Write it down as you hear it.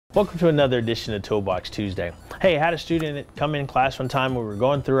Welcome to another edition of Toolbox Tuesday. Hey, I had a student come in class one time. We were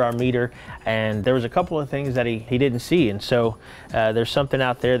going through our meter and there was a couple of things that he didn't see. And so there's something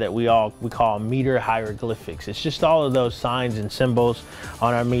out there that we call meter hieroglyphics. It's just all of those signs and symbols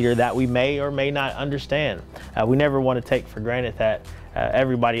on our meter that we may or may not understand. We never want to take for granted that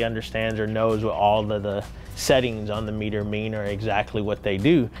everybody understands or knows what all of the settings on the meter mean or exactly what they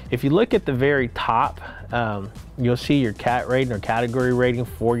do. If you look at the very top, you'll see your CAT rating or category rating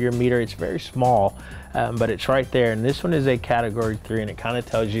for your meter. It's very small, but it's right there. And this one is a category 3, and it kind of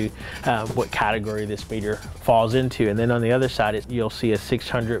tells you what category this meter falls into. And then on the other side, you'll see a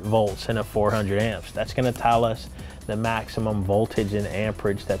 600 volts and a 400 amps. That's going to tell us the maximum voltage and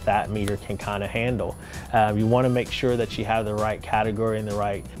amperage that meter can kind of handle. You want to make sure that you have the right category and the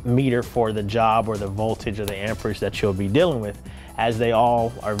right meter for the job or the voltage or the amperage that you'll be dealing with, as they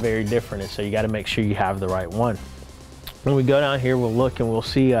all are very different. And so you got to make sure you have the right one. When we go down here, we'll look and we'll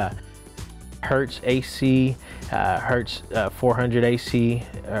see Hertz AC, Hertz 400 AC,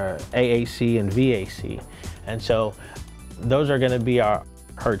 AAC, and VAC. And so those are going to be our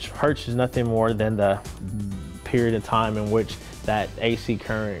Hertz. Hertz is nothing more than the period of time in which that AC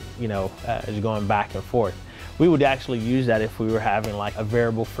current, is going back and forth. We would actually use that if we were having like a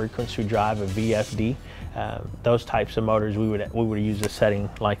variable frequency drive, a VFD. Those types of motors, we would use a setting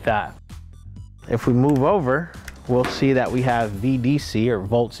like that. If we move over, we'll see that we have VDC or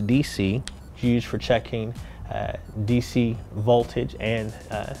volts DC, used for checking DC voltage and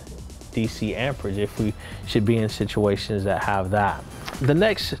DC amperage if we should be in situations that have that. The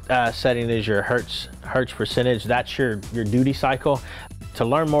next setting is your Hertz percentage. That's your duty cycle. To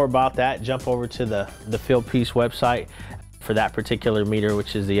learn more about that, jump over to the Fieldpiece website for that particular meter,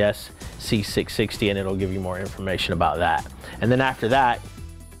 which is the SC660, and it'll give you more information about that. And then after that,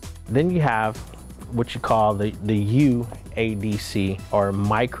 then you have what you call the UADC or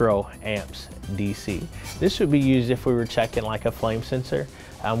micro amps DC. This would be used if we were checking like a flame sensor.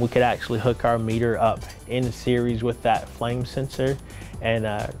 We could actually hook our meter up in series with that flame sensor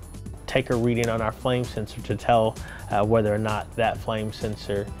and take a reading on our flame sensor to tell whether or not that flame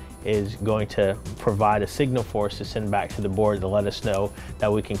sensor is going to provide a signal for us to send back to the board to let us know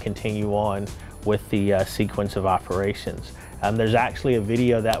that we can continue on with the sequence of operations. There's actually a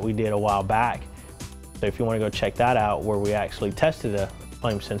video that we did a while back, so if you want to go check that out, where we actually tested a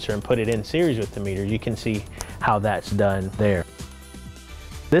flame sensor and put it in series with the meter, you can see how that's done there.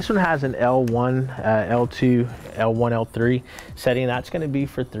 This one has an L1, L2, L1, L3 setting. That's going to be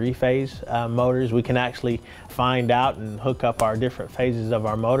for 3-phase motors. We can actually find out and hook up our different phases of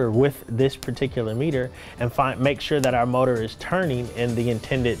our motor with this particular meter and make sure that our motor is turning in the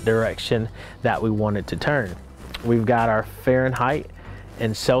intended direction that we want it to turn. We've got our Fahrenheit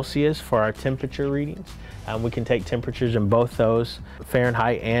and Celsius for our temperature readings. We can take temperatures in both those,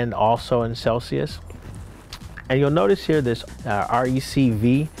 Fahrenheit and also in Celsius. And you'll notice here this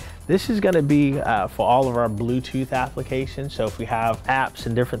RECV. This is going to be for all of our Bluetooth applications. So if we have apps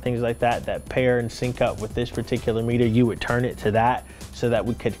and different things like that that pair and sync up with this particular meter, you would turn it to that so that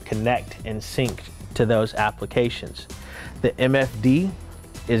we could connect and sync to those applications. The MFD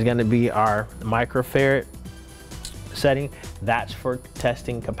is going to be our microfarad setting. That's for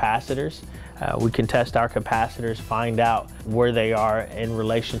testing capacitors. We can test our capacitors, find out where they are in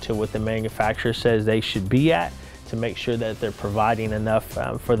relation to what the manufacturer says they should be at, to make sure that they're providing enough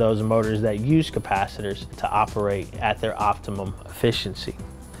for those motors that use capacitors to operate at their optimum efficiency.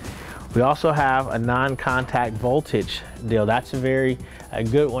 We also have a non-contact voltage deal. That's a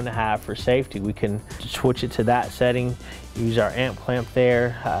good one to have for safety. We can switch it to that setting, use our amp clamp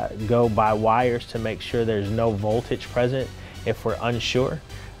there, go by wires to make sure there's no voltage present if we're unsure.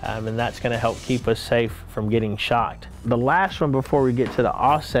 And that's going to help keep us safe from getting shocked. The last one before we get to the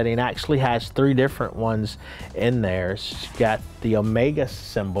off setting actually has 3 different ones in there. It's got the omega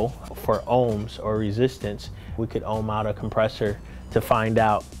symbol for ohms or resistance. We could ohm out a compressor to find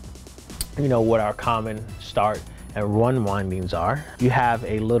out, what our common start and run windings are. You have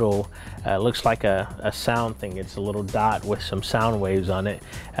a little, looks like a sound thing. It's a little dot with some sound waves on it.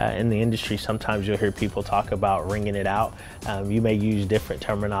 In the industry, sometimes you'll hear people talk about ringing it out. You may use different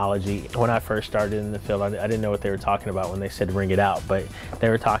terminology. When I first started in the field, I didn't know what they were talking about when they said ring it out, but they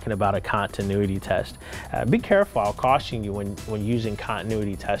were talking about a continuity test. Be careful, I'll caution you when using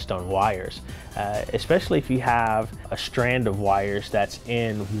continuity test on wires, especially if you have a strand of wires that's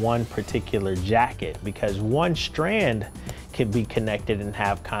in one particular jacket, because one strand could be connected and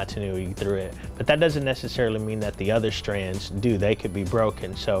have continuity through it. But that doesn't necessarily mean that the other strands do. They could be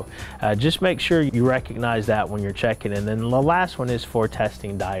broken. So just make sure you recognize that when you're checking. And then the last one is for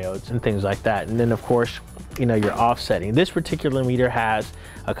testing diodes and things like that. And then of course, you know, your offsetting. This particular meter has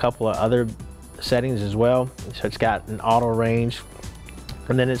a couple of other settings as well. So it's got an auto range,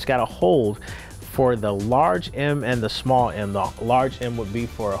 and then it's got a hold for the large M and the small M. The large M would be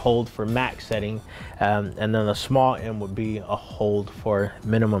for a hold for max setting, and then the small M would be a hold for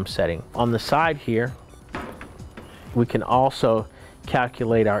minimum setting. On the side here, we can also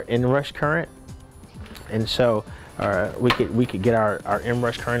calculate our inrush current, and so we could get our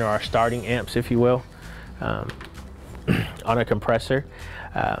inrush current, or our starting amps, if you will, on a compressor.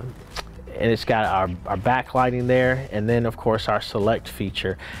 And it's got our backlighting there, and then of course our select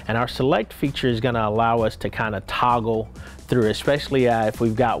feature. And our select feature is going to allow us to kind of toggle through, especially if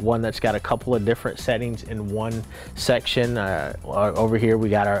we've got one that's got a couple of different settings in one section. Over here we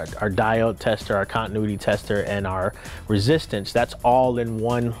got our diode tester, our continuity tester, and our resistance. That's all in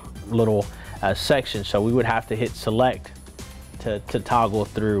one little section. So we would have to hit select to toggle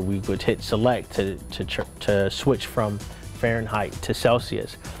through. We would hit select to switch from Fahrenheit to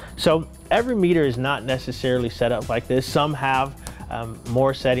Celsius. So every meter is not necessarily set up like this. Some have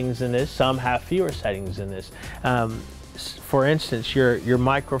more settings than this, some have fewer settings than this. For instance, your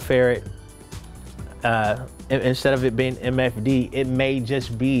microfarad, instead of it being MFD, it may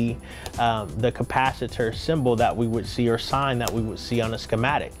just be the capacitor symbol that we would see, or sign that we would see on a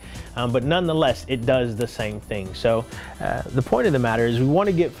schematic. But nonetheless, it does the same thing. So the point of the matter is we want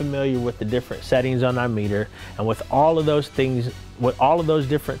to get familiar with the different settings on our meter, and with all of those things, what all of those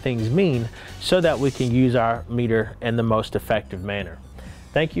different things mean, so that we can use our meter in the most effective manner.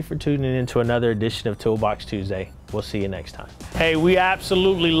 Thank you for tuning in to another edition of Toolbox Tuesday. We'll see you next time. Hey, we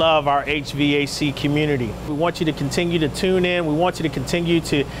absolutely love our HVAC community. We want you to continue to tune in. We want you to continue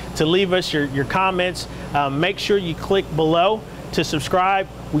to leave us your comments. Make sure you click below to subscribe.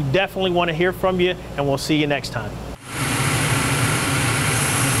 We definitely want to hear from you, and we'll see you next time.